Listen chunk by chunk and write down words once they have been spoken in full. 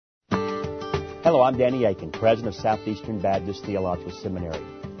Hello, I'm Danny Aiken, President of Southeastern Baptist Theological Seminary.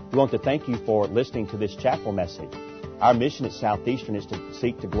 We want to thank you for listening to this chapel message. Our mission at Southeastern is to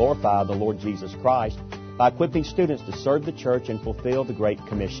seek to glorify the Lord Jesus Christ by equipping students to serve the church and fulfill the Great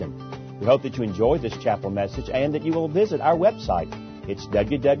Commission. We hope that you enjoy this chapel message and that you will visit our website. It's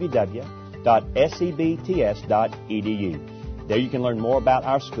www.sebts.edu. There you can learn more about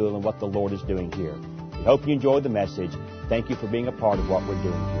our school and what the Lord is doing here. We hope you enjoy the message. Thank you for being a part of what we're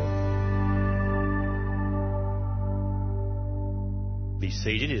doing here. Be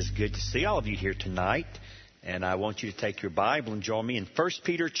seated. It is good to see all of you here tonight. And I want you to take your Bible and join me in 1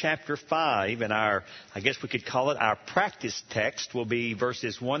 Peter chapter 5. And I guess we could call it our practice text will be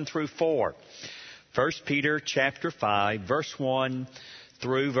verses 1 through 4. 1 Peter chapter 5, verse 1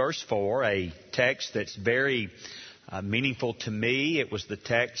 through verse 4, a text that's very meaningful to me. It was the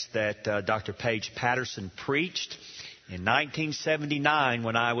text that Dr. Paige Patterson preached in 1979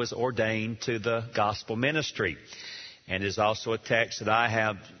 when I was ordained to the gospel ministry. And is also a text that I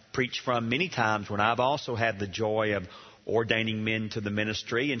have preached from many times when I've also had the joy of ordaining men to the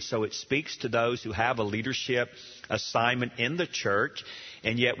ministry. And so it speaks to those who have a leadership assignment in the church.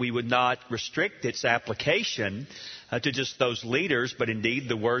 And yet we would not restrict its application to just those leaders, but indeed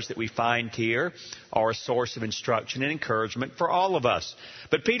the words that we find here are a source of instruction and encouragement for all of us.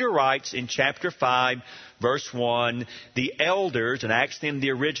 But Peter writes in chapter 5, verse 1, the elders, and actually in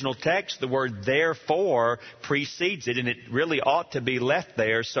the original text, the word therefore precedes it, and it really ought to be left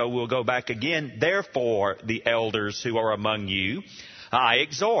there, so we'll go back again. Therefore, the elders who are among you, I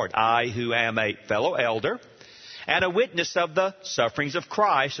exhort, I who am a fellow elder, and a witness of the sufferings of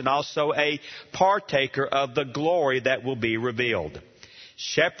Christ, and also a partaker of the glory that will be revealed.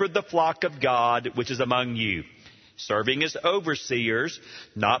 Shepherd the flock of God which is among you, serving as overseers,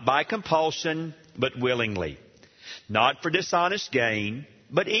 not by compulsion, but willingly. Not for dishonest gain,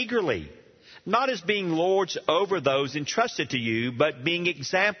 but eagerly. Not as being lords over those entrusted to you, but being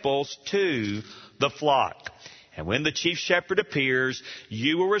examples to the flock. And when the chief shepherd appears,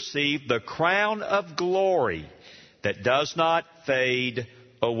 you will receive the crown of glory that does not fade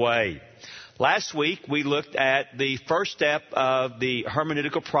away. Last week, we looked at the first step of the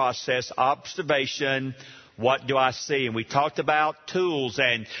hermeneutical process, observation. What do I see? And we talked about tools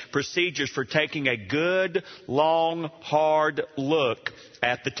and procedures for taking a good, long, hard look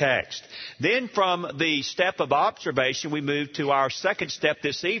at the text. Then from the step of observation, we moved to our second step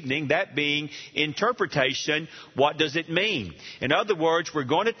this evening, that being interpretation. What does it mean? In other words, we're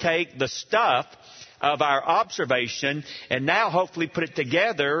going to take the stuff of our observation and now hopefully put it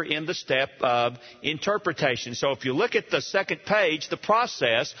together in the step of interpretation. So if you look at the second page, the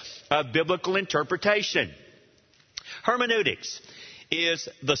process of biblical interpretation. Hermeneutics is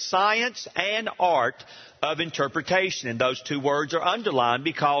the science and art of interpretation. And those two words are underlined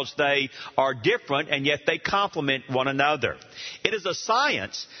because they are different and yet they complement one another. It is a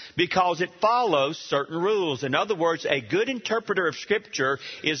science because it follows certain rules. In other words, a good interpreter of Scripture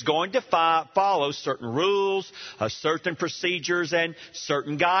is going to follow certain rules, certain procedures, and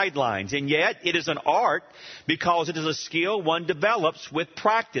certain guidelines. And yet it is an art because it is a skill one develops with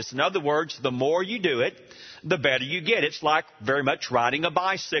practice. In other words, the more you do it, the better you get. It's like very much riding a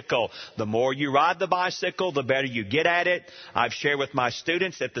bicycle. The more you ride the bicycle, the better you get at it. I've shared with my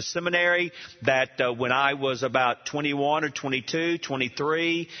students at the seminary that when I was about 21 or 22,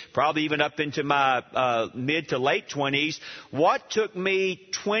 23, probably even up into my mid to late 20s, what took me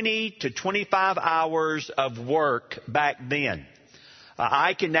 20 to 25 hours of work back then,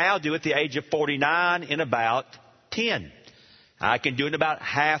 I can now do at the age of 49 in about 10. I can do it about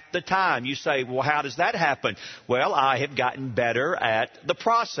half the time. You say, well, how does that happen? Well, I have gotten better at the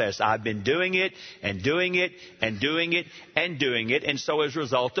process. I've been doing it and doing it and doing it and doing it. And so as a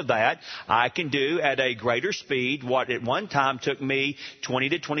result of that, I can do at a greater speed what at one time took me 20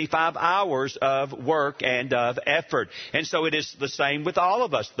 to 25 hours of work and of effort. And so it is the same with all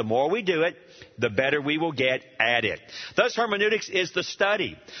of us. The more we do it, the better we will get at it. Thus, hermeneutics is the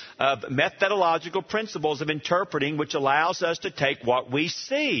study of methodological principles of interpreting, which allows us to take what we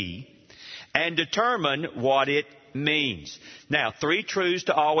see and determine what it means. Now, three truths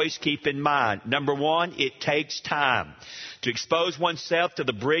to always keep in mind. Number one, it takes time. To expose oneself to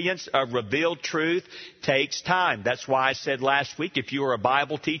the brilliance of revealed truth takes time. That's why I said last week, if you are a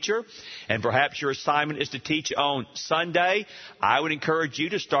Bible teacher and perhaps your assignment is to teach on Sunday, I would encourage you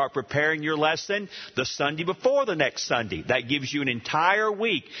to start preparing your lesson the Sunday before the next Sunday. That gives you an entire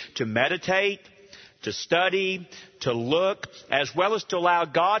week to meditate, to study, to look, as well as to allow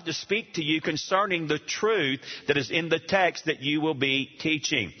God to speak to you concerning the truth that is in the text that you will be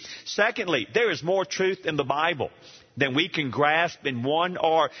teaching. Secondly, there is more truth in the Bible than we can grasp in one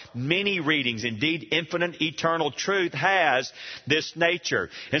or many readings. Indeed, infinite eternal truth has this nature.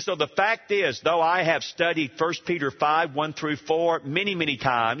 And so the fact is, though I have studied 1 Peter 5, 1 through 4 many, many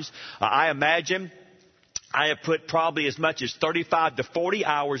times, I imagine I have put probably as much as 35 to 40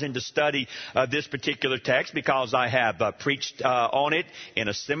 hours into study of this particular text, because I have preached on it in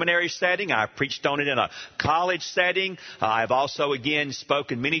a seminary setting. I've preached on it in a college setting. I've also, again,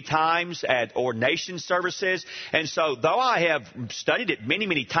 spoken many times at ordination services. And so though I have studied it many,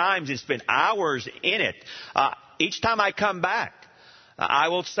 many times and spent hours in it, each time I come back, I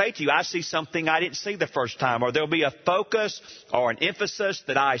will say to you, I see something I didn't see the first time, or there'll be a focus or an emphasis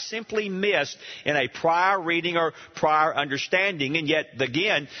that I simply missed in a prior reading or prior understanding. And yet,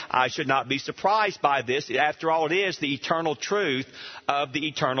 again, I should not be surprised by this. After all, it is the eternal truth of the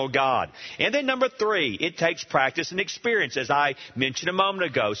eternal God. And then number 3, it takes practice and experience, as I mentioned a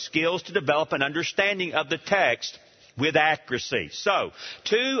moment ago, skills to develop an understanding of the text with accuracy. So,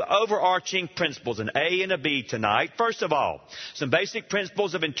 2 overarching principles, an A and a B tonight. First of all, some basic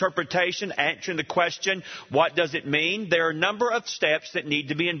principles of interpretation, answering the question, what does it mean? There are a number of steps that need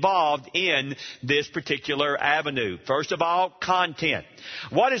to be involved in this particular avenue. First of all, content.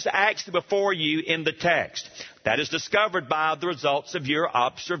 What is actually before you in the text? That is discovered by the results of your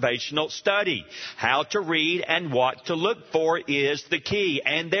observational study. How to read and what to look for is the key.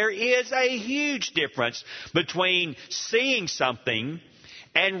 And there is a huge difference between seeing something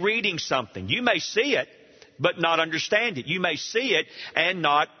and reading something. You may see it, but not understand it. You may see it and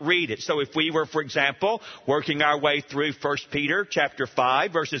not read it. So if we were, for example, working our way through 1 Peter chapter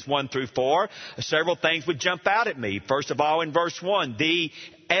 5, verses 1 through 4, several things would jump out at me. First of all, in verse 1, the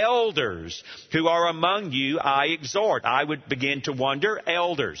elders who are among you, I exhort. I would begin to wonder,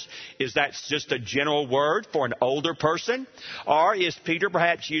 elders, is that just a general word for an older person? Or is Peter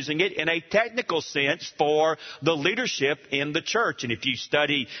perhaps using it in a technical sense for the leadership in the church? And if you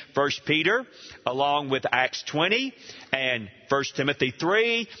study 1 Peter along with Acts 20 and 1 Timothy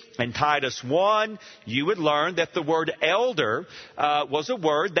 3 and Titus 1, you would learn that the word elder was a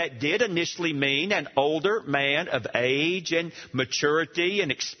word that did initially mean an older man of age and maturity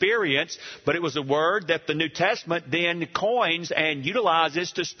and experience, but it was a word that the New Testament then coins and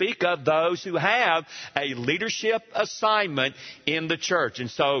utilizes to speak of those who have a leadership assignment in the church. And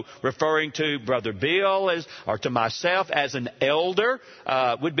so referring to Brother Bill or to myself as an elder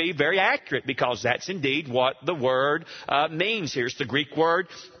would be very accurate, because that's indeed what the word means. Here's the Greek word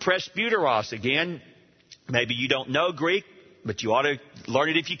presbyteros. Again, maybe you don't know Greek, but you ought to learn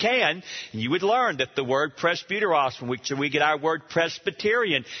it if you can. You would learn that the word presbyteros, from which we get our word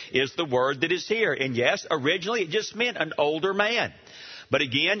Presbyterian, is the word that is here. And yes, originally it just meant an older man. But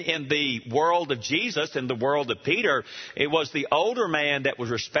again, in the world of Jesus, in the world of Peter, it was the older man that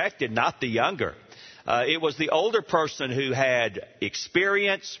was respected, not the younger. It was the older person who had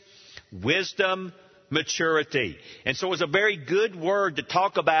experience, wisdom, maturity. And so it was a very good word to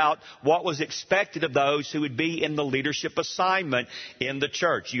talk about what was expected of those who would be in the leadership assignment in the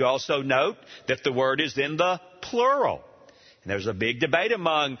church. You also note that the word is in the plural. And there's a big debate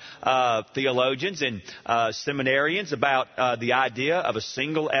among theologians and seminarians about the idea of a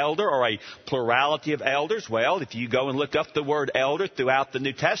single elder or a plurality of elders. Well, if you go and look up the word elder throughout the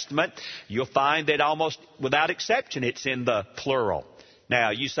New Testament, you'll find that almost without exception it's in the plural.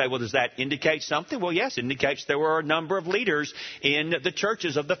 Now, you say, well, does that indicate something? Well, yes, it indicates there were a number of leaders in the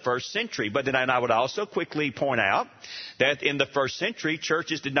churches of the first century. But then I would also quickly point out that in the first century,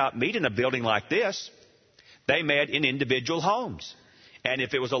 churches did not meet in a building like this. They met in individual homes. And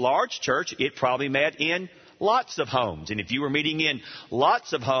if it was a large church, it probably met in lots of homes. And if you were meeting in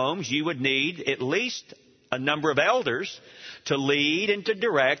lots of homes, you would need at least a number of elders to lead and to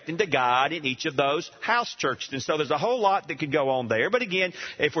direct and to guide in each of those house churches. And so there's a whole lot that could go on there. But again,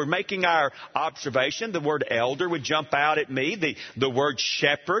 if we're making our observation, the word elder would jump out at me. The word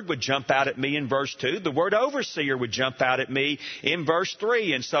shepherd would jump out at me in verse 2. The word overseer would jump out at me in verse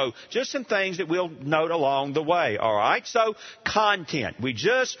 3. And so just some things that we'll note along the way. All right. So content. We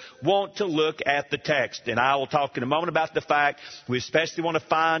just want to look at the text. And I will talk in a moment about the fact we especially want to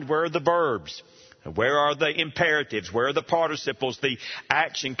find where are the verbs. Where are the imperatives? Where are the participles? The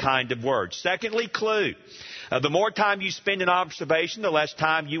action kind of words. Secondly, clue. The more time you spend in observation, the less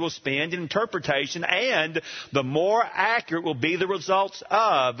time you will spend in interpretation, and the more accurate will be the results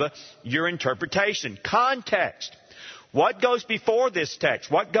of your interpretation. Context. What goes before this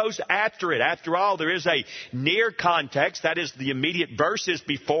text? What goes after it? After all, there is a near context, that is the immediate verses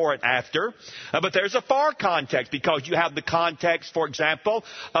before and after. But there's a far context, because you have the context, for example,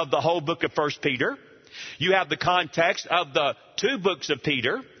 of the whole book of 1 Peter. You have the context of the 2 books of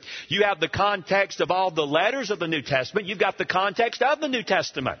Peter. You have the context of all the letters of the New Testament. You've got the context of the New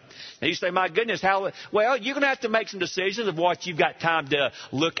Testament. Now you say, my goodness, how? Well, you're going to have to make some decisions of what you've got time to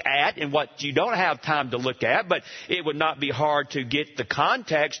look at and what you don't have time to look at. But it would not be hard to get the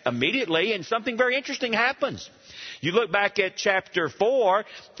context immediately, and something very interesting happens. You look back at chapter 4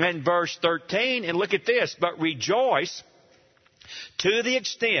 and verse 13 and look at this. But rejoice to the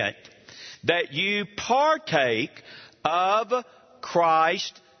extent that you partake of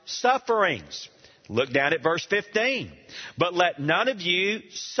Christ's sufferings. Look down at verse 15. But let none of you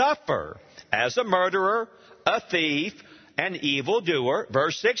suffer as a murderer, a thief, an evildoer.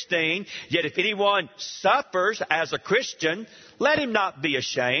 Verse 16. Yet if anyone suffers as a Christian, let him not be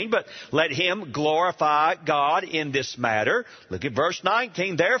ashamed, but let him glorify God in this matter. Look at verse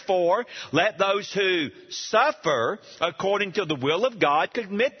 19. Therefore, let those who suffer according to the will of God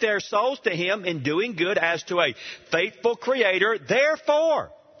commit their souls to Him in doing good as to a faithful Creator.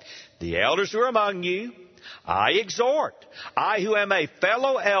 Therefore, the elders who are among you, I exhort, I who am a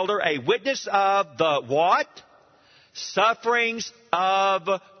fellow elder, a witness of the what? Sufferings of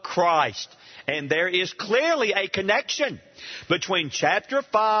Christ. And there is clearly a connection between chapter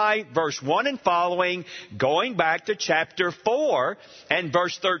 5, verse 1 and following, going back to chapter 4 and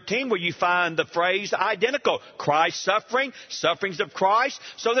verse 13, where you find the phrase identical. Christ's suffering, sufferings of Christ.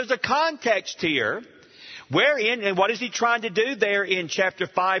 So there's a context here. Wherein, and what is he trying to do there in chapter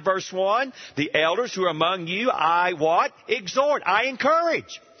 5, verse 1? The elders who are among you, I what? Exhort. I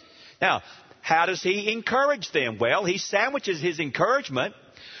encourage. Now, how does he encourage them? Well, he sandwiches his encouragement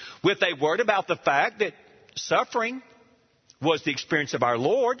with a word about the fact that suffering was the experience of our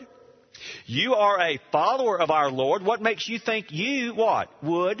Lord. You are a follower of our Lord. What makes you think you, what?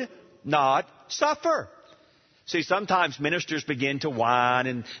 Would not suffer? See, sometimes ministers begin to whine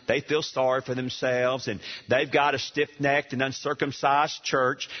and they feel sorry for themselves, and they've got a stiff-necked and uncircumcised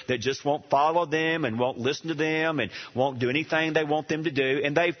church that just won't follow them and won't listen to them and won't do anything they want them to do.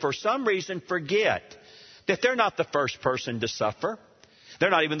 And they, for some reason, forget that they're not the first person to suffer. They're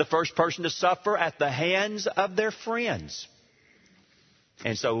not even the first person to suffer at the hands of their friends.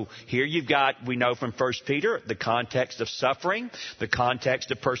 And so here you've got, we know from 1 Peter, the context of suffering, the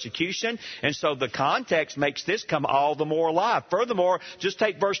context of persecution. And so the context makes this come all the more alive. Furthermore, just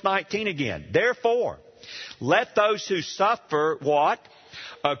take verse 19 again. Therefore, let those who suffer, what?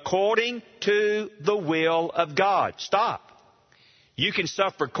 According to the will of God. Stop. You can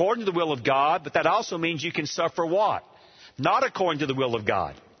suffer according to the will of God, but that also means you can suffer what? Not according to the will of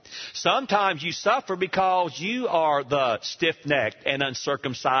God. Sometimes you suffer because you are the stiff-necked and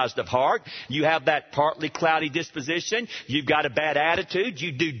uncircumcised of heart. You have that partly cloudy disposition. You've got a bad attitude.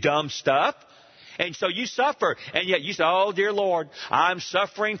 You do dumb stuff. And so you suffer. And yet you say, oh, dear Lord, I'm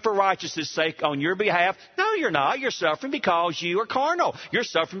suffering for righteousness' sake on your behalf. No, you're not. You're suffering because you are carnal. You're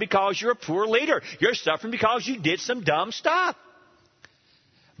suffering because you're a poor leader. You're suffering because you did some dumb stuff.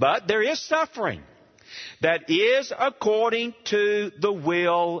 But there is suffering that is according to the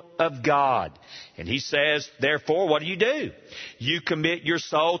will of God. And he says, therefore, what do? You commit your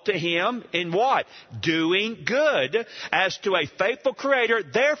soul to Him in what? Doing good as to a faithful Creator.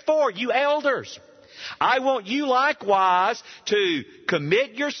 Therefore, you elders, I want you likewise to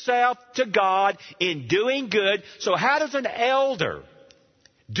commit yourself to God in doing good. So how does an elder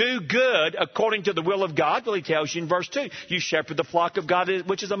do good according to the will of God? Well, he tells you in verse 2, you shepherd the flock of God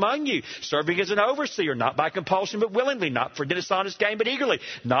which is among you, serving as an overseer, not by compulsion but willingly, not for dishonest gain but eagerly,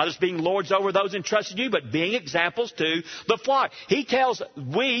 not as being lords over those entrusted you, but being examples to the flock. He tells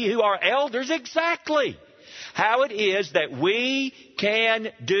we who are elders exactly how it is that we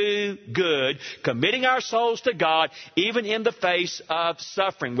can do good, committing our souls to God, even in the face of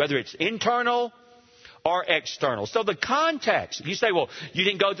suffering, whether it's internal or external. So the context, you say, well, you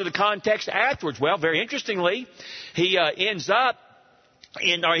didn't go to the context afterwards. Well, very interestingly, he ends up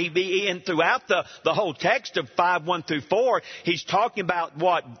throughout the whole text of 5:1 through 4, he's talking about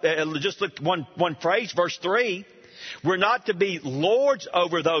what? Just look one phrase, verse 3. We're not to be lords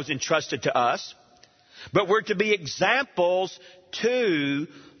over those entrusted to us, but we're to be examples to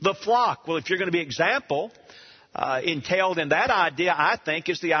the flock. Well, if you're going to be example, entailed in that idea, I think,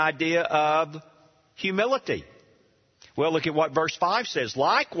 is the idea of humility. Well, look at what verse 5 says.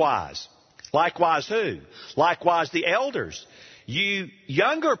 Likewise. Likewise who? Likewise the elders. You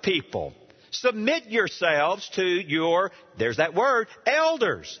younger people, submit yourselves to your, there's that word,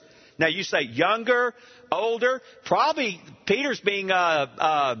 elders. Now you say younger, older. Probably Peter's being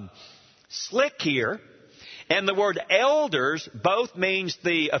slick here. And the word elders both means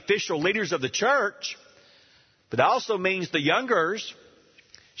the official leaders of the church, but also means the youngers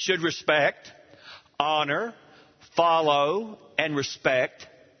should respect, honor, follow, and respect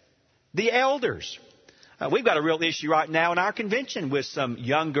the elders. We've got a real issue right now in our convention with some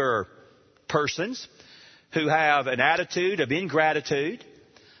younger persons who have an attitude of ingratitude.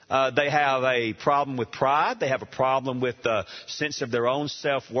 They have a problem with pride. They have a problem with the sense of their own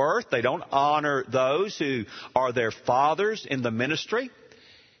self-worth. They don't honor those who are their fathers in the ministry.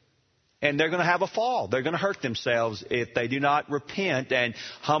 And they're going to have a fall. They're going to hurt themselves if they do not repent and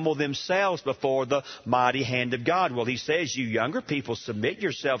humble themselves before the mighty hand of God. Well, he says, you younger people, submit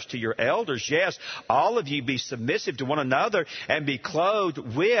yourselves to your elders. Yes, all of you be submissive to one another and be clothed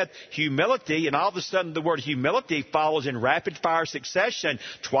with humility. And all of a sudden the word humility follows in rapid fire succession,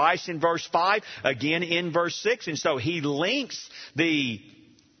 twice in verse 5, again in verse 6. And so he links the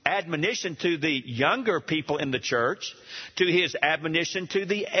admonition to the younger people in the church to his admonition to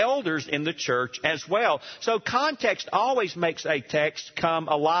the elders in the church as well. So context always makes a text come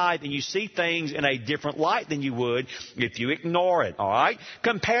alive, and you see things in a different light than you would if you ignore it. All right?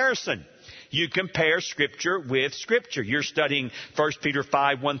 Comparison. You compare Scripture with Scripture. You're studying 1 Peter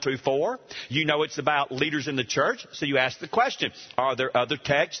 5, 1 through 4. You know it's about leaders in the church, so you ask the question, are there other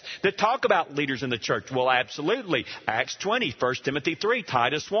texts that talk about leaders in the church? Well, absolutely. Acts 20, 1 Timothy 3,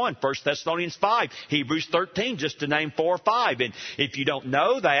 Titus 1, 1 Thessalonians 5, Hebrews 13, just to name 4 or 5. And if you don't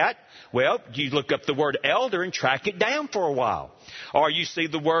know that, well, you look up the word elder and track it down for a while. Or you see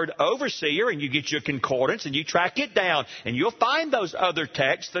the word overseer and you get your concordance and you track it down. And you'll find those other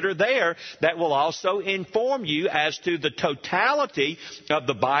texts that are there that will also inform you as to the totality of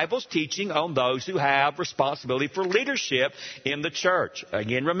the Bible's teaching on those who have responsibility for leadership in the church.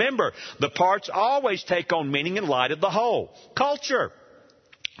 Again, remember, the parts always take on meaning in light of the whole. Culture.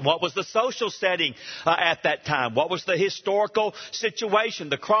 What was the social setting at that time? What was the historical situation,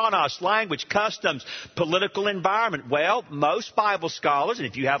 the chronos, language, customs, political environment? Well, most Bible scholars, and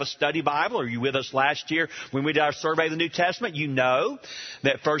if you have a study Bible or you were with us last year when we did our survey of the New Testament, you know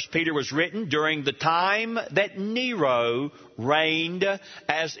that 1 Peter was written during the time that Nero reigned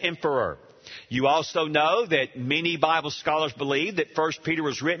as emperor. You also know that many Bible scholars believe that 1 Peter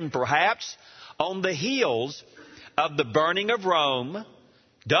was written perhaps on the heels of the burning of Rome,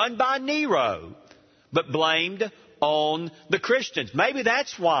 done by Nero, but blamed on the Christians. Maybe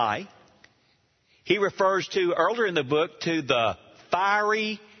that's why he refers to, earlier in the book, to the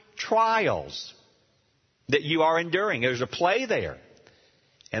fiery trials that you are enduring. There's a play there.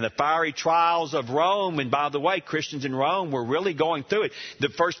 And the fiery trials of Rome, and by the way, Christians in Rome were really going through it. The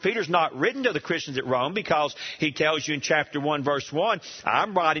First Peter's not written to the Christians at Rome because he tells you in chapter 1, verse 1,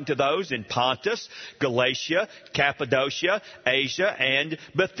 I'm writing to those in Pontus, Galatia, Cappadocia, Asia, and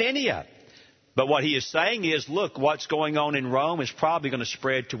Bithynia. But what he is saying is, look, what's going on in Rome is probably going to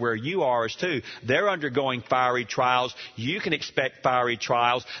spread to where you are as too. They're undergoing fiery trials. You can expect fiery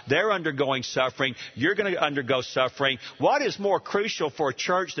trials. They're undergoing suffering. You're going to undergo suffering. What is more crucial for a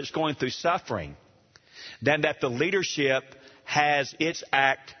church that's going through suffering than that the leadership has its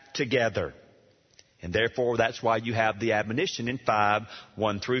act together? And therefore, that's why you have the admonition in 5,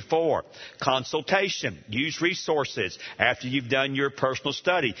 1 through 4. Consultation. Use resources after you've done your personal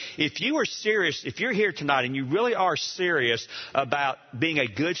study. If you are serious, if you're here tonight and you really are serious about being a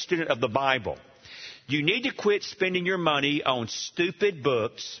good student of the Bible, you need to quit spending your money on stupid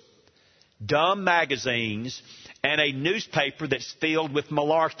books, dumb magazines, and a newspaper that's filled with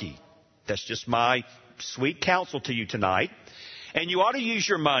malarkey. That's just my sweet counsel to you tonight. And you ought to use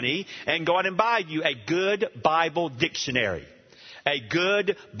your money and go out and buy you a good Bible dictionary, a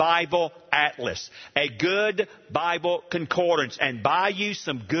good Bible atlas, a good Bible concordance, and buy you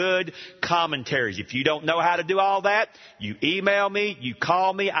some good commentaries. If you don't know how to do all that, you email me, you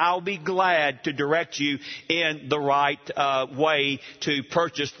call me. I'll be glad to direct you in the right way to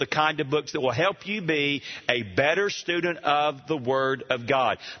purchase the kind of books that will help you be a better student of the Word of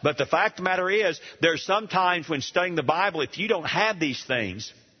God. But the fact of the matter is, there's some times when studying the Bible, if you don't have these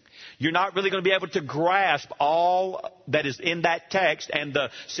things, you're not really going to be able to grasp all that is in that text and the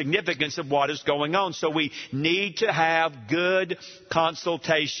significance of what is going on. So we need to have good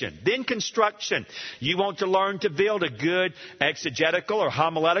consultation. Then construction. You want to learn to build a good exegetical or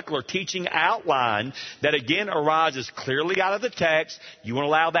homiletical or teaching outline that again arises clearly out of the text. You want to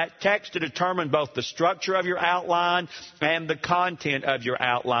allow that text to determine both the structure of your outline and the content of your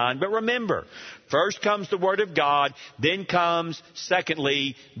outline. But remember, first comes the Word of God, then comes,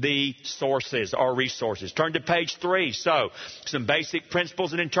 secondly, the sources or resources. Turn to page 3. So, some basic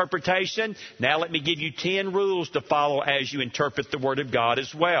principles in interpretation. Now let me give you 10 rules to follow as you interpret the Word of God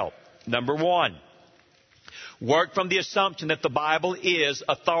as well. Number 1, work from the assumption that the Bible is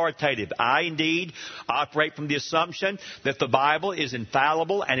authoritative. I indeed operate from the assumption that the Bible is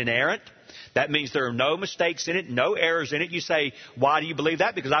infallible and inerrant. That means there are no mistakes in it, no errors in it. You say, why do you believe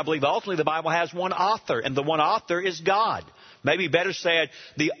that? Because I believe ultimately the Bible has one author, and the one author is God. Maybe better said,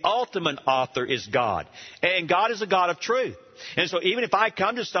 the ultimate author is God. And God is a God of truth. And so even if I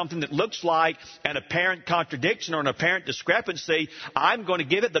come to something that looks like an apparent contradiction or an apparent discrepancy, I'm going to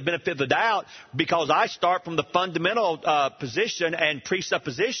give it the benefit of the doubt because I start from the fundamental position and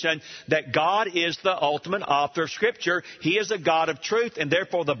presupposition that God is the ultimate author of Scripture. He is a God of truth, and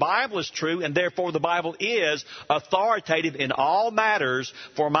therefore the Bible is true, and therefore the Bible is authoritative in all matters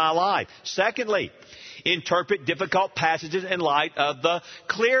for my life. Secondly, interpret difficult passages in light of the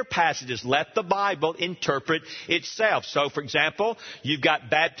clear passages. Let the Bible interpret itself. So, for example, you've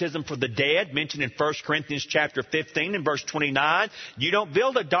got baptism for the dead mentioned in 1 Corinthians chapter 15 and verse 29. You don't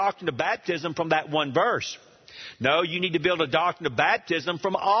build a doctrine of baptism from that one verse. No, you need to build a doctrine of baptism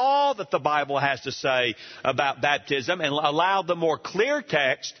from all that the Bible has to say about baptism and allow the more clear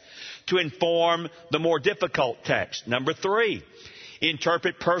text to inform the more difficult text. Number 3.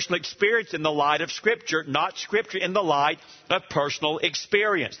 Interpret personal experience in the light of Scripture, not Scripture in the light of personal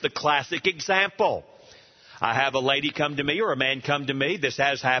experience. The classic example. I have a lady come to me or a man come to me. This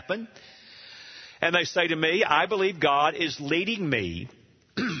has happened. And they say to me, I believe God is leading me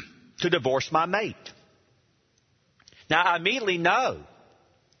to divorce my mate. Now, I immediately know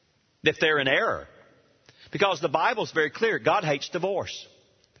that they're in error because the Bible is very clear. God hates divorce.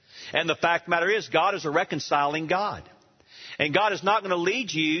 And the fact of the matter is, God is a reconciling God. And God is not going to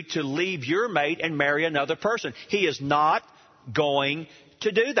lead you to leave your mate and marry another person. He is not going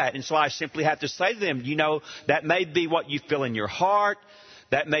to do that. And so I simply have to say to them, you know, that may be what you feel in your heart.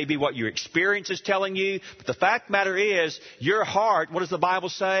 That may be what your experience is telling you. But the fact of the matter is, your heart, what does the Bible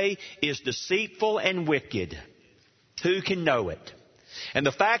say, is deceitful and wicked. Who can know it? And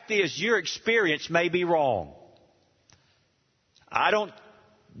the fact is, your experience may be wrong. I don't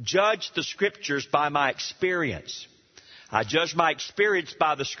judge the Scriptures by my experience. I judge my experience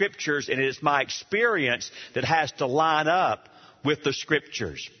by the Scriptures, and it is my experience that has to line up with the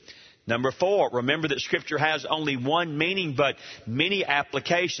Scriptures. Number 4, remember that Scripture has only one meaning, but many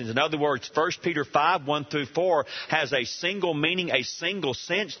applications. In other words, 1 Peter 5, 1 through 4 has a single meaning, a single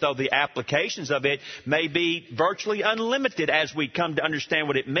sense, though the applications of it may be virtually unlimited as we come to understand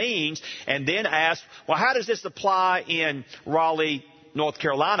what it means, and then ask, well, how does this apply in Raleigh, North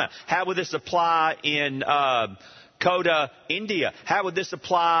Carolina? How would this apply in Kota, India? How would this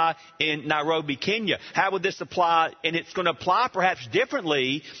apply in Nairobi, Kenya? How would this apply? And it's going to apply perhaps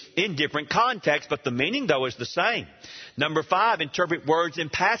differently in different contexts, but the meaning, though, is the same. Number 5, interpret words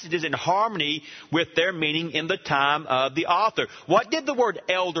and passages in harmony with their meaning in the time of the author. What did the word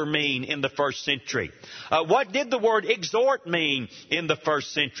elder mean in the first century? What did the word exhort mean in the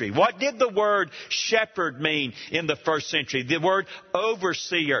first century? What did the word shepherd mean in the first century? The word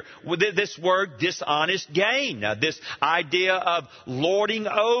overseer, this word dishonest gain, this idea of lording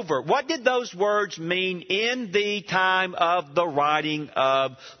over. What did those words mean in the time of the writing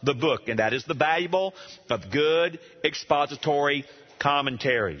of the book? And that is the valuable of good expository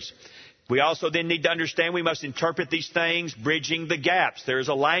commentaries. We also then need to understand we must interpret these things bridging the gaps. There is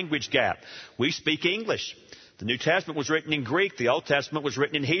a language gap. We speak English. The New Testament was written in Greek. The Old Testament was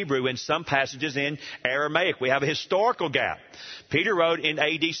written in Hebrew, and some passages in Aramaic. We have a historical gap. Peter wrote in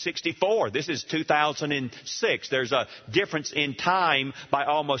AD 64. This is 2006. There's a difference in time by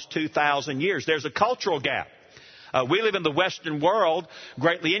almost 2,000 years. There's a cultural gap. We live in the Western world,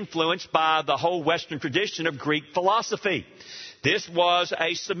 greatly influenced by the whole Western tradition of Greek philosophy. This was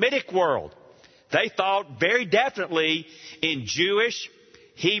a Semitic world. They thought very definitely in Jewish,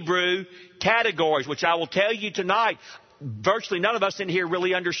 Hebrew categories, which I will tell you tonight, virtually none of us in here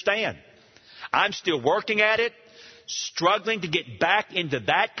really understand. I'm still working at it, struggling to get back into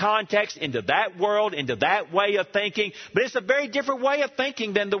that context, into that world, into that way of thinking. But it's a very different way of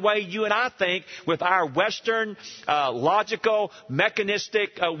thinking than the way you and I think with our Western, logical,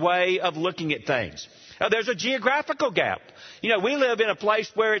 mechanistic way of looking at things. Now, there's a geographical gap. You know, we live in a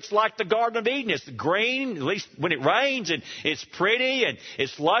place where it's like the Garden of Eden. It's green, at least when it rains, and it's pretty and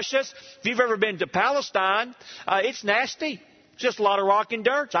it's luscious. If you've ever been to Palestine, it's nasty. It's just a lot of rock and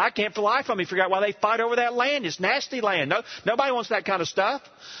dirt. I can't for the life of me figure out why they fight over that land. It's nasty land. Nobody wants that kind of stuff.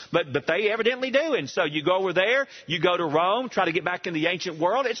 But they evidently do. And so you go over there, you go to Rome, try to get back in the ancient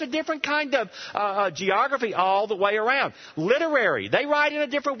world. It's a different kind of geography all the way around. Literary. They write in a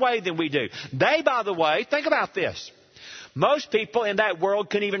different way than we do. They, by the way, think about this. Most people in that world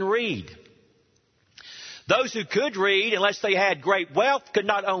couldn't even read. Those who could read, unless they had great wealth, could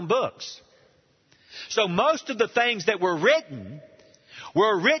not own books. So most of the things that were written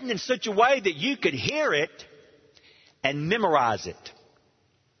in such a way that you could hear it and memorize it.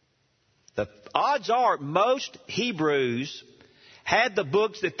 The odds are most Hebrews had the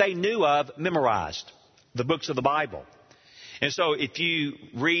books that they knew of memorized, the books of the Bible. And so if you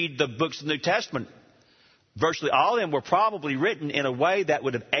read the books of the New Testament, virtually all of them were probably written in a way that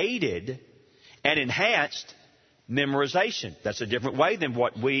would have aided and enhanced memorization. That's a different way than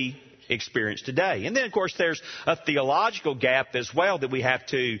what we experience today. And then, of course, there's a theological gap as well that we have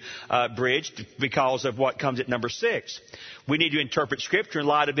to bridge because of what comes at number 6. We need to interpret Scripture in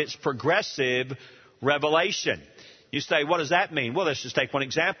light of its progressive revelation. You say, what does that mean? Well, let's just take one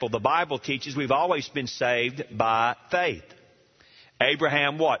example. The Bible teaches we've always been saved by faith.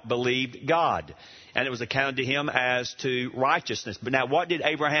 Abraham what? Believed God. And it was accounted to him as to righteousness. But now, what did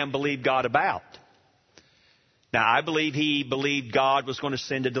Abraham believe God about? Now, I believe he believed God was going to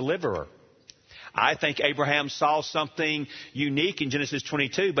send a deliverer. I think Abraham saw something unique in Genesis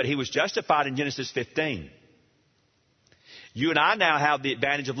 22, but he was justified in Genesis 15. You and I now have the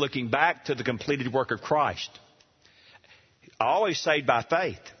advantage of looking back to the completed work of Christ. Always saved by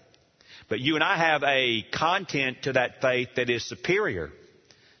faith. But you and I have a content to that faith that is superior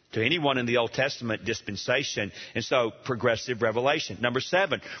to anyone in the Old Testament dispensation. And so, progressive revelation. Number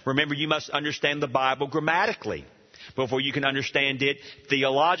 7, remember you must understand the Bible grammatically before you can understand it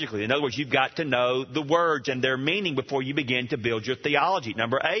theologically. In other words, you've got to know the words and their meaning before you begin to build your theology.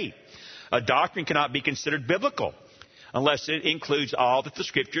 Number 8, a doctrine cannot be considered biblical unless it includes all that the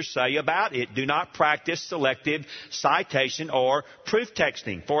Scriptures say about it. Do not practice selective citation or proof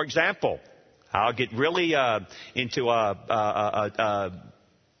texting. For example, I'll get really into a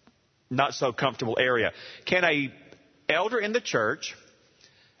not so comfortable area. Can a elder in the church,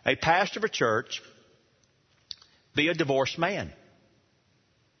 a pastor of a church, be a divorced man?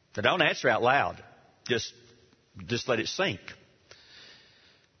 Now, don't answer out loud. Just let it sink.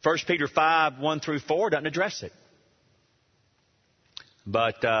 1 Peter 5, 1 through 4 doesn't address it.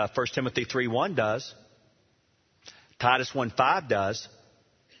 But 1 Timothy 3, 1 does. Titus 1, 5 does.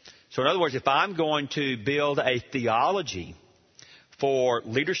 So in other words, if I'm going to build a theology for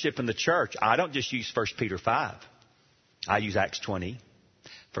leadership in the church, I don't just use 1 Peter 5. I use Acts 20,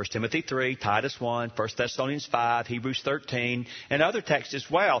 1 Timothy 3, Titus 1, 1 Thessalonians 5, Hebrews 13, and other texts as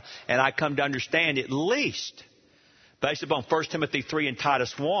well. And I come to understand at least, based upon 1 Timothy 3 and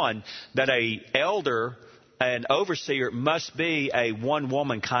Titus 1, that an elder, an overseer, must be a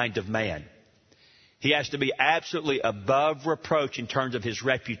one-woman kind of man. He has to be absolutely above reproach in terms of his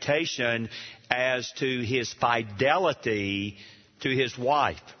reputation as to his fidelity to his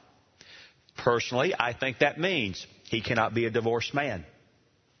wife. Personally, I think that means he cannot be a divorced man,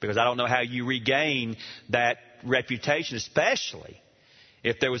 because I don't know how you regain that reputation, especially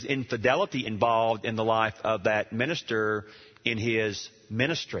if there was infidelity involved in the life of that minister in his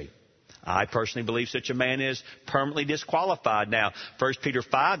ministry. I personally believe such a man is permanently disqualified. Now, 1 Peter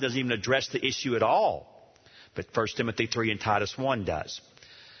 5 doesn't even address the issue at all, but 1 Timothy 3 and Titus 1 does.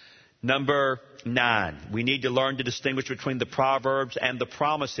 Number 9, we need to learn to distinguish between the proverbs and the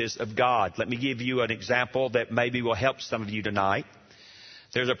promises of God. Let me give you an example that maybe will help some of you tonight.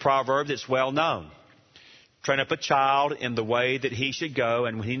 There's a proverb that's well known. Train up a child in the way that he should go,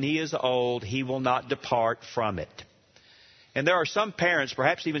 and when he is old, he will not depart from it. And there are some parents,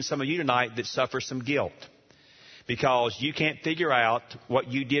 perhaps even some of you tonight, that suffer some guilt because you can't figure out what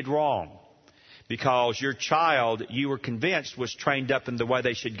you did wrong. Because your child, you were convinced, was trained up in the way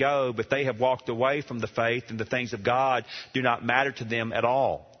they should go, but they have walked away from the faith, and the things of God do not matter to them at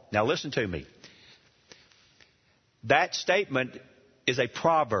all. Now listen to me. That statement is a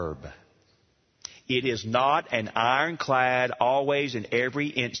proverb. It is not an ironclad, always in every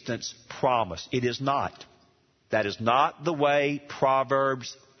instance promise. It is not. That is not the way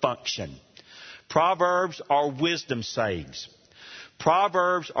Proverbs function. Proverbs are wisdom sayings.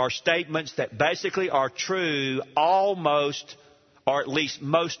 Proverbs are statements that basically are true almost, or at least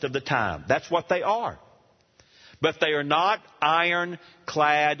most of the time. That's what they are. But they are not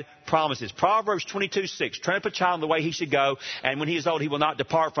ironclad promises. Proverbs 22:6, train up a child in the way he should go, and when he is old he will not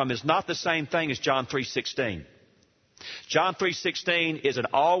depart from, is not the same thing as John 3:16. John 3:16 is an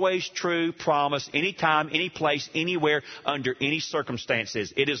always true promise, anytime, any place, anywhere, under any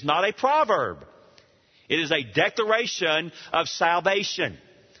circumstances. It is not a proverb. It is a declaration of salvation.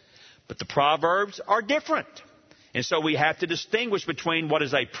 But the Proverbs are different. And so we have to distinguish between what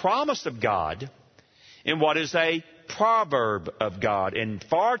is a promise of God and what is a proverb of God. And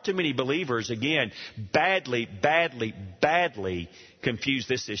far too many believers, again, badly confuse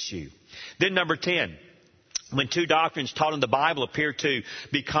this issue. Then number 10, when two doctrines taught in the Bible appear to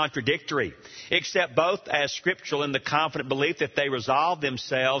be contradictory, except both as scriptural in the confident belief that they resolve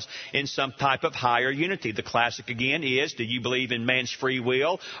themselves in some type of higher unity. The classic again is, do you believe in man's free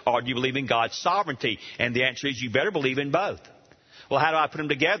will or do you believe in God's sovereignty? And the answer is you better believe in both. Well, how do I put them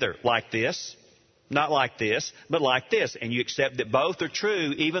together? Like this. Not like this, but like this. And you accept that both are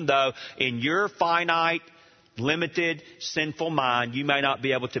true, even though in your finite, limited, sinful mind, you may not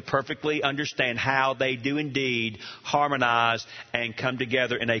be able to perfectly understand how they do indeed harmonize and come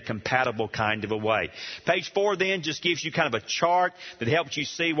together in a compatible kind of a way. Page 4 then just gives you kind of a chart that helps you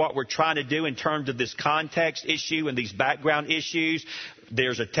see what we're trying to do in terms of this context issue and these background issues.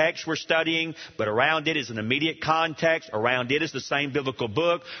 There's a text we're studying, but around it is an immediate context. Around it is the same biblical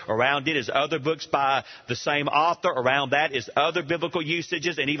book. Around it is other books by the same author. Around that is other biblical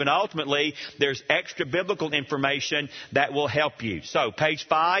usages. And even ultimately, there's extra biblical information that will help you. So, page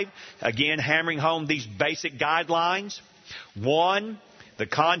 5, again, hammering home these basic guidelines. 1, the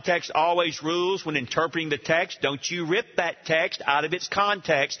context always rules when interpreting the text. Don't you rip that text out of its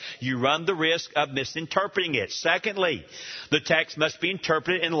context. You run the risk of misinterpreting it. Secondly, the text must be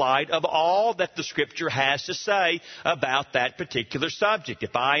interpreted in light of all that the Scripture has to say about that particular subject.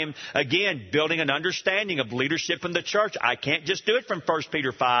 If I am, again, building an understanding of leadership in the church, I can't just do it from 1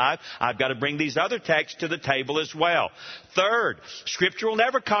 Peter 5. I've got to bring these other texts to the table as well. Third, Scripture will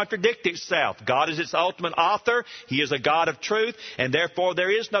never contradict itself. God is its ultimate author. He is a God of truth, and therefore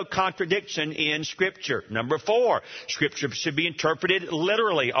there is no contradiction in Scripture. Number 4, Scripture should be interpreted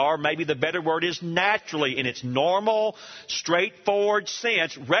literally, or maybe the better word is naturally, in its normal, straightforward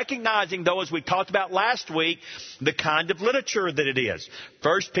sense, recognizing, though, as we talked about last week, the kind of literature that it is.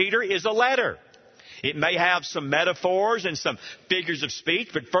 1 Peter is a letter. It may have some metaphors and some figures of speech,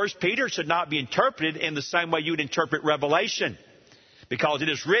 but 1 Peter should not be interpreted in the same way you would interpret Revelation, because it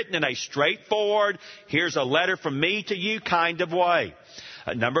is written in a straightforward, here's a letter from me to you kind of way.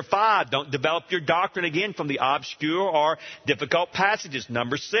 Number 5, don't develop your doctrine again from the obscure or difficult passages.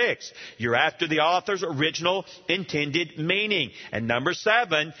 Number 6, you're after the author's original intended meaning. And number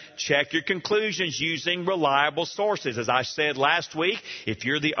 7, check your conclusions using reliable sources. As I said last week, if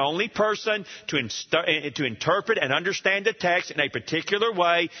you're the only person to interpret and understand a text in a particular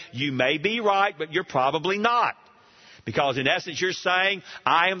way, you may be right, but you're probably not. Because in essence, you're saying,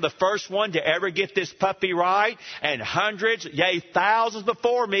 I am the first one to ever get this puppy right, and hundreds, yea, thousands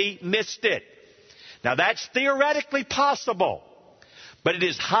before me missed it. Now, that's theoretically possible, but it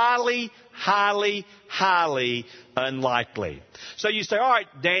is highly, highly, highly unlikely. So you say, all right,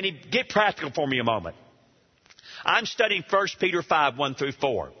 Danny, get practical for me a moment. I'm studying 1 Peter 5, 1 through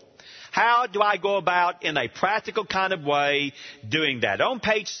 4. How do I go about in a practical kind of way doing that? On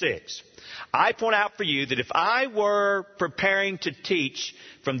page 6. I point out for you that if I were preparing to teach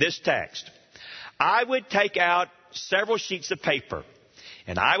from this text, I would take out several sheets of paper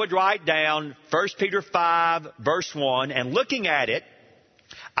and I would write down 1 Peter 5 verse 1, and looking at it,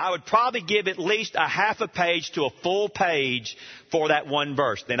 I would probably give at least a half a page to a full page for that one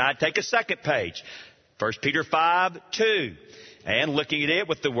verse. Then I'd take a second page, 1 Peter 5, 2. And looking at it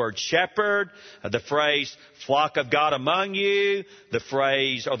with the word shepherd, the phrase flock of God among you, the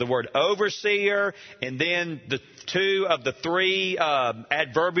phrase or the word overseer, and then the 2 of the 3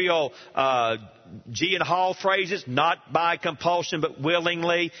 adverbial G and Hall phrases, not by compulsion but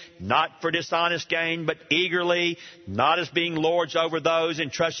willingly, not for dishonest gain but eagerly, not as being lords over those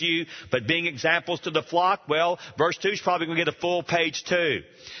entrust you, but being examples to the flock. Well, verse 2 is probably going to get a full page too.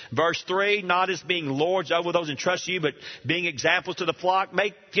 Verse 3, not as being lords over those entrust you, but being examples to the flock,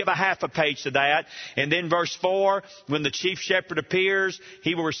 may give a half a page to that. And then verse 4, when the chief shepherd appears,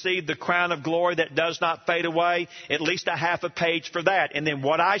 he will receive the crown of glory that does not fade away, at least a half a page for that. And then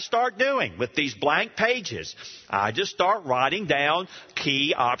what I start doing with these blank pages, I just start writing down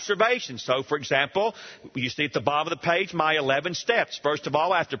key observations. So, for example, you see at the bottom of the page my 11 steps. First of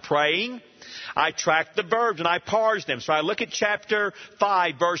all, after praying, I track the verbs and I parse them. So I look at chapter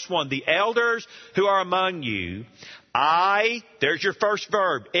 5, verse 1. The elders who are among you, there's your first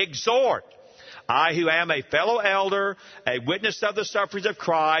verb, exhort. I who am a fellow elder, a witness of the sufferings of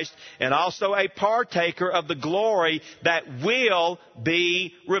Christ, and also a partaker of the glory that will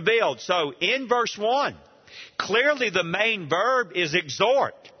be revealed. So in verse 1, clearly the main verb is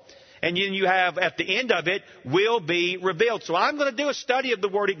exhort. And then you have at the end of it, will be revealed. So I'm going to do a study of the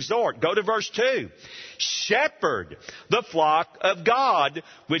word exhort. Go to verse 2. Shepherd the flock of God,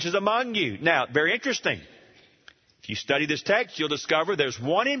 which is among you. Now, very interesting. If you study this text, you'll discover there's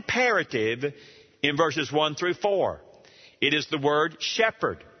one imperative in verses 1 through 4. It is the word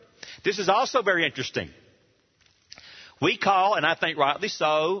shepherd. This is also very interesting. We call, and I think rightly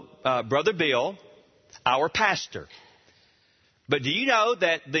so, Brother Bill, our pastor. But do you know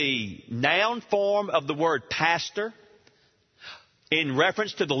that the noun form of the word pastor in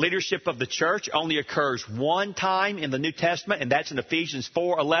reference to the leadership of the church only occurs one time in the New Testament, and that's in Ephesians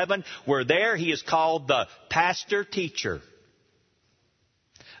 4:11, where there he is called the pastor teacher.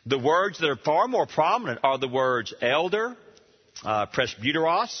 The words that are far more prominent are the words elder,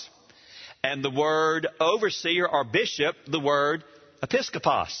 presbyteros, and the word overseer or bishop, the word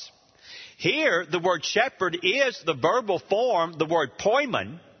episkopos. Here, the word shepherd is the verbal form, the word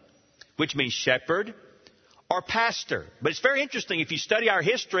poimen, which means shepherd or pastor. But it's very interesting, if you study our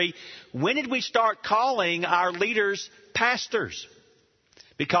history, when did we start calling our leaders pastors?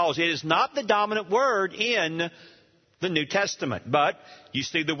 Because it is not the dominant word in the New Testament. But you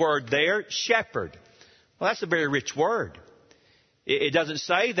see the word there, shepherd. Well, that's a very rich word. It doesn't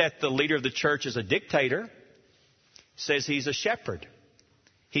say that the leader of the church is a dictator. It says he's a shepherd.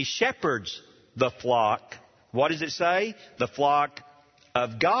 He shepherds the flock. What does it say? The flock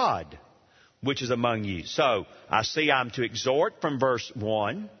of God, which is among you. So, I see I'm to exhort from verse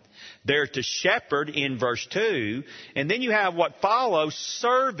 1. They're to shepherd in verse 2. And then you have what follows,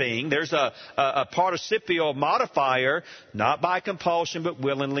 serving. There's a participial modifier, not by compulsion but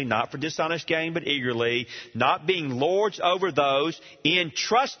willingly, not for dishonest gain but eagerly, not being lords over those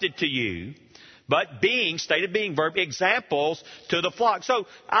entrusted to you, but being, stated being verb, examples to the flock. So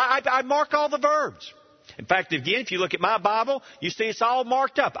I mark all the verbs. In fact, again, if you look at my Bible, you see it's all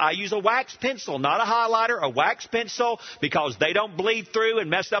marked up. I use a wax pencil, not a highlighter, a wax pencil, because they don't bleed through and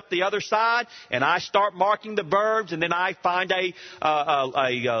mess up the other side. And I start marking the verbs, and then I find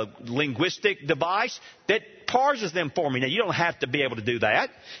a linguistic device that parses them for me. Now, you don't have to be able to do that.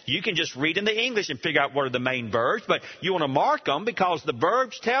 You can just read in the English and figure out what are the main verbs, but you want to mark them because the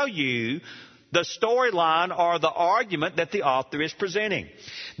verbs tell you the storyline or the argument that the author is presenting.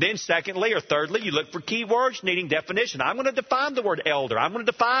 Then secondly or thirdly, you look for key words needing definition. I'm going to define the word elder. I'm going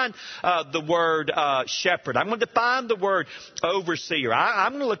to define the word shepherd. I'm going to define the word overseer.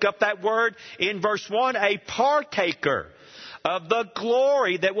 I'm going to look up that word in verse 1, a partaker of the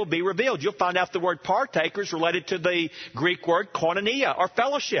glory that will be revealed. You'll find out the word partaker is related to the Greek word koinonia or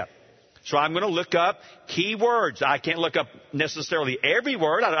fellowship. So I'm going to look up key words. I can't look up necessarily every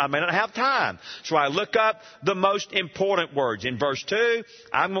word. I may not have time. So I look up the most important words. In verse 2,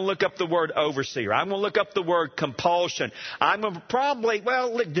 I'm going to look up the word overseer. I'm going to look up the word compulsion. I'm going to probably,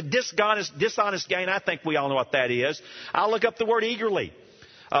 the dishonest gain, I think we all know what that is. I'll look up the word eagerly.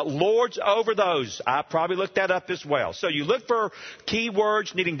 Lords over those. I probably looked that up as well. So you look for key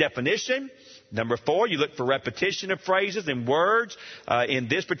words needing definition. Number 4, you look for repetition of phrases and words. In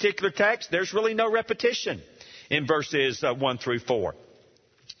this particular text, there's really no repetition in verses 1 through 4.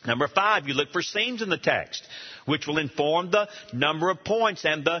 Number 5, you look for scenes in the text, which will inform the number of points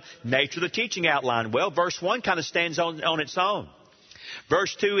and the nature of the teaching outline. Well, verse 1 kind of stands on its own.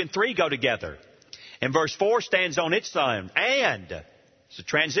 Verse 2 and 3 go together. And verse 4 stands on its own. And it's a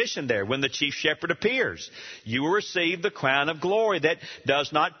transition there. When the chief shepherd appears, you will receive the crown of glory that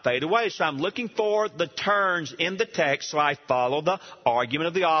does not fade away. So I'm looking for the turns in the text so I follow the argument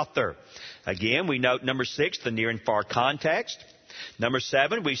of the author. Again, we note number 6, the near and far context. Number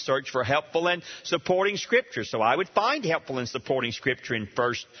 7, we search for helpful and supporting Scripture. So I would find helpful and supporting Scripture in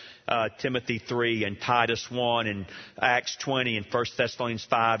 1 Timothy 3 and Titus 1 and Acts 20 and 1 Thessalonians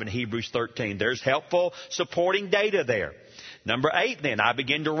 5 and Hebrews 13. There's helpful supporting data there. Number 8, then, I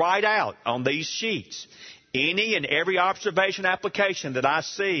begin to write out on these sheets any and every observation application that I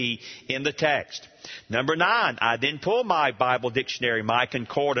see in the text. Number 9, I then pull my Bible dictionary, my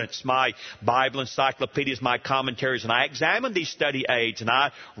concordance, my Bible encyclopedias, my commentaries, and I examine these study aids, and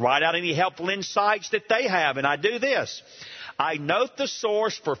I write out any helpful insights that they have, and I do this. I note the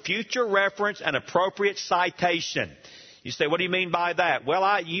source for future reference and appropriate citation. You say, what do you mean by that?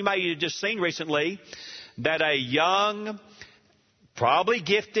 Well, you may have just seen recently that a young, probably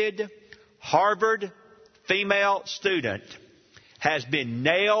gifted, Harvard female student has been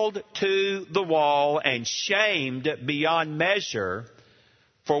nailed to the wall and shamed beyond measure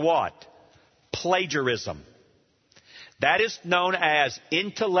for what? Plagiarism. That is known as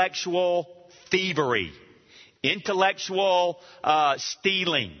intellectual thievery, intellectual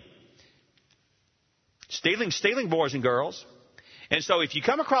stealing. Stealing, boys and girls. And so if you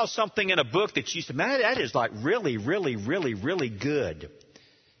come across something in a book that you say, man, that is like really, really, really, really good,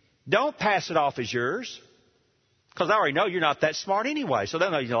 don't pass it off as yours. Because I already know you're not that smart anyway. So no,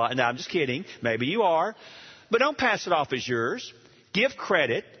 I'm just kidding. Maybe you are. But don't pass it off as yours. Give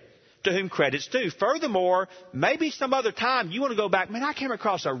credit to whom credit's due. Furthermore, maybe some other time you want to go back. Man, I came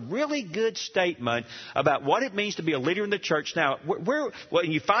across a really good statement about what it means to be a leader in the church. Now,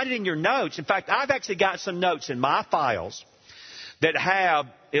 you find it in your notes. In fact, I've actually got some notes in my files that have,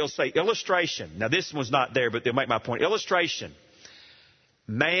 it'll say illustration. Now, this one's not there, but they'll make my point. Illustration.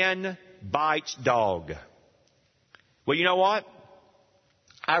 Man bites dog. Well, you know what?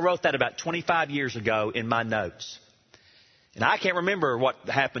 I wrote that about 25 years ago in my notes. And I can't remember what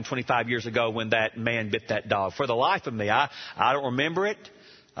happened 25 years ago when that man bit that dog. For the life of me, I don't remember it.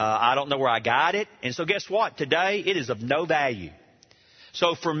 I don't know where I got it. And so guess what? Today, it is of no value.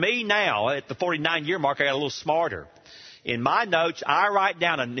 So for me now, at the 49-year mark, I got a little smarter. In my notes, I write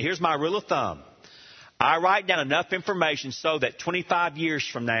down, and here's my rule of thumb. I write down enough information so that 25 years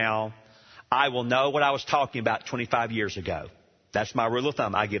from now, I will know what I was talking about 25 years ago. That's my rule of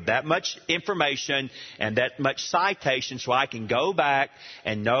thumb. I give that much information and that much citation so I can go back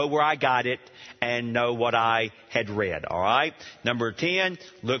and know where I got it and know what I had read. All right? Number 10,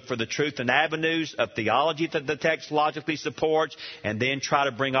 look for the truth and avenues of theology that the text logically supports, and then try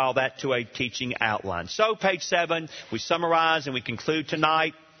to bring all that to a teaching outline. So, page 7, we summarize and we conclude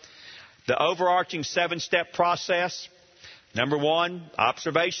tonight the overarching 7-step process. Number 1,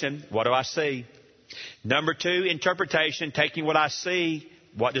 observation. What do I see? Number 2, interpretation, taking what I see,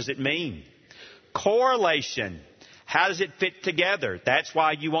 what does it mean? Correlation, how does it fit together? That's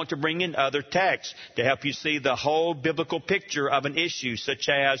why you want to bring in other texts to help you see the whole biblical picture of an issue, such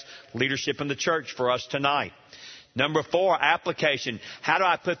as leadership in the church for us tonight. Number 4, application, how do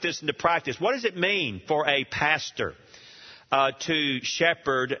I put this into practice? What does it mean for a pastor to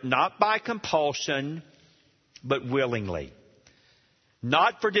shepherd not by compulsion, but willingly?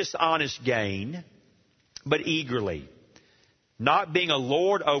 Not for dishonest gain, but eagerly. Not being a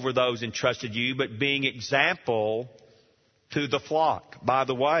lord over those entrusted you, but being example to the flock. By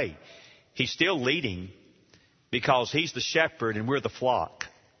the way, he's still leading because he's the shepherd and we're the flock.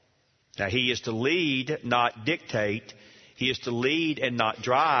 Now, he is to lead, not dictate. He is to lead and not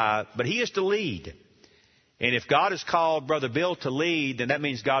drive, but he is to lead. And if God has called Brother Bill to lead, then that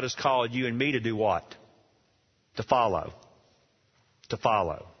means God has called you and me to do what? To follow. To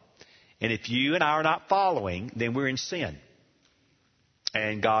follow. And if you and I are not following, then we're in sin.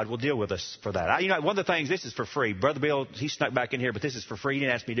 And God will deal with us for that. One of the things, this is for free. Brother Bill, he snuck back in here, but this is for free. He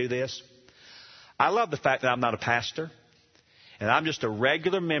didn't ask me to do this. I love the fact that I'm not a pastor. And I'm just a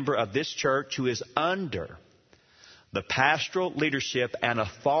regular member of this church who is under the pastoral leadership and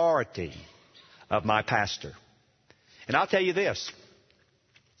authority of my pastor. And I'll tell you this.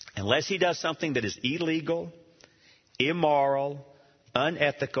 Unless he does something that is illegal, immoral,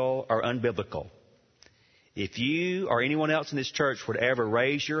 unethical, or unbiblical, if you or anyone else in this church would ever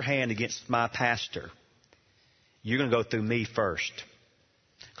raise your hand against my pastor, you're going to go through me first.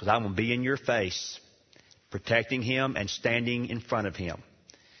 Because I'm going to be in your face, protecting him and standing in front of him.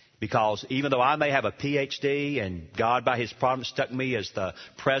 Because even though I may have a PhD and God by his providence stuck me as the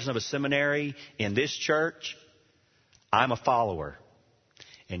president of a seminary in this church, I'm a follower.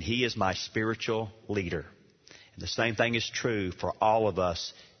 And he is my spiritual leader. And the same thing is true for all of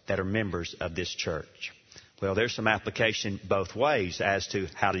us that are members of this church. Well, there's some application both ways as to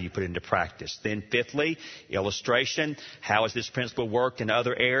how do you put it into practice. Then fifthly, illustration. How has this principle worked in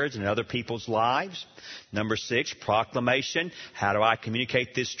other areas and in other people's lives? Number 6, proclamation. How do I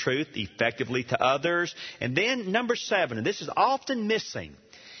communicate this truth effectively to others? And then number 7, and this is often missing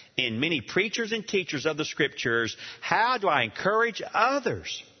in many preachers and teachers of the Scriptures, how do I encourage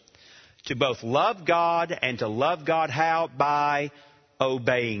others to both love God and to love God how? By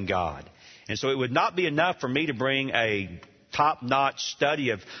obeying God. And so it would not be enough for me to bring a top-notch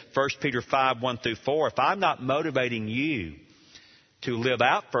study of 1 Peter 5, 1 through 4. If I'm not motivating you to live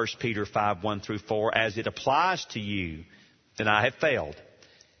out 1 Peter 5, 1 through 4 as it applies to you, then I have failed.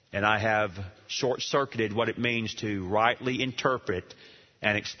 And I have short-circuited what it means to rightly interpret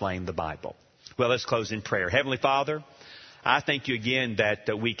and explain the Bible. Well, let's close in prayer. Heavenly Father, I thank you again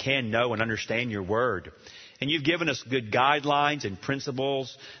that we can know and understand your word. And you've given us good guidelines and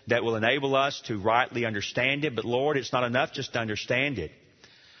principles that will enable us to rightly understand it. But Lord, it's not enough just to understand it.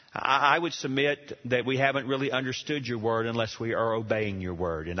 I would submit that we haven't really understood your word unless we are obeying your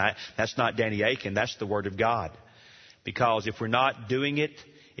word. And that's not Danny Aiken, that's the word of God. Because if we're not doing it,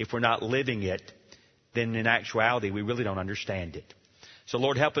 if we're not living it, then in actuality we really don't understand it. So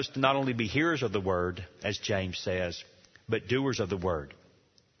Lord, help us to not only be hearers of the word, as James says, but doers of the word,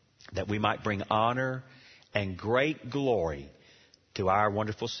 that we might bring honor and great glory to our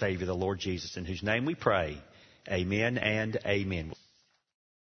wonderful Savior, the Lord Jesus, in whose name we pray. Amen and amen.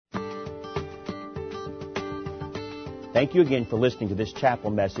 Thank you again for listening to this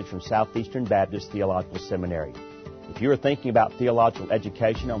chapel message from Southeastern Baptist Theological Seminary. If you are thinking about theological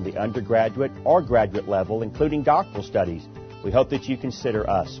education on the undergraduate or graduate level, including doctoral studies, we hope that you consider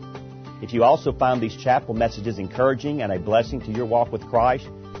us. If you also find these chapel messages encouraging and a blessing to your walk with Christ,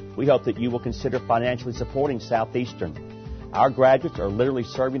 we hope that you will consider financially supporting Southeastern. Our graduates are literally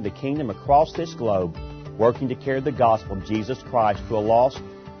serving the kingdom across this globe, working to carry the gospel of Jesus Christ to a lost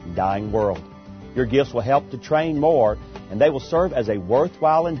and dying world. Your gifts will help to train more, and they will serve as a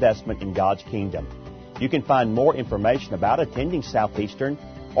worthwhile investment in God's kingdom. You can find more information about attending Southeastern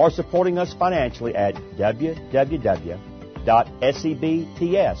or supporting us financially at www.sebts.edu.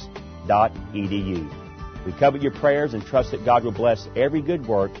 We covet your prayers and trust that God will bless every good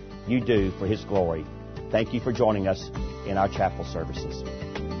work you do for His glory. Thank you for joining us in our chapel services.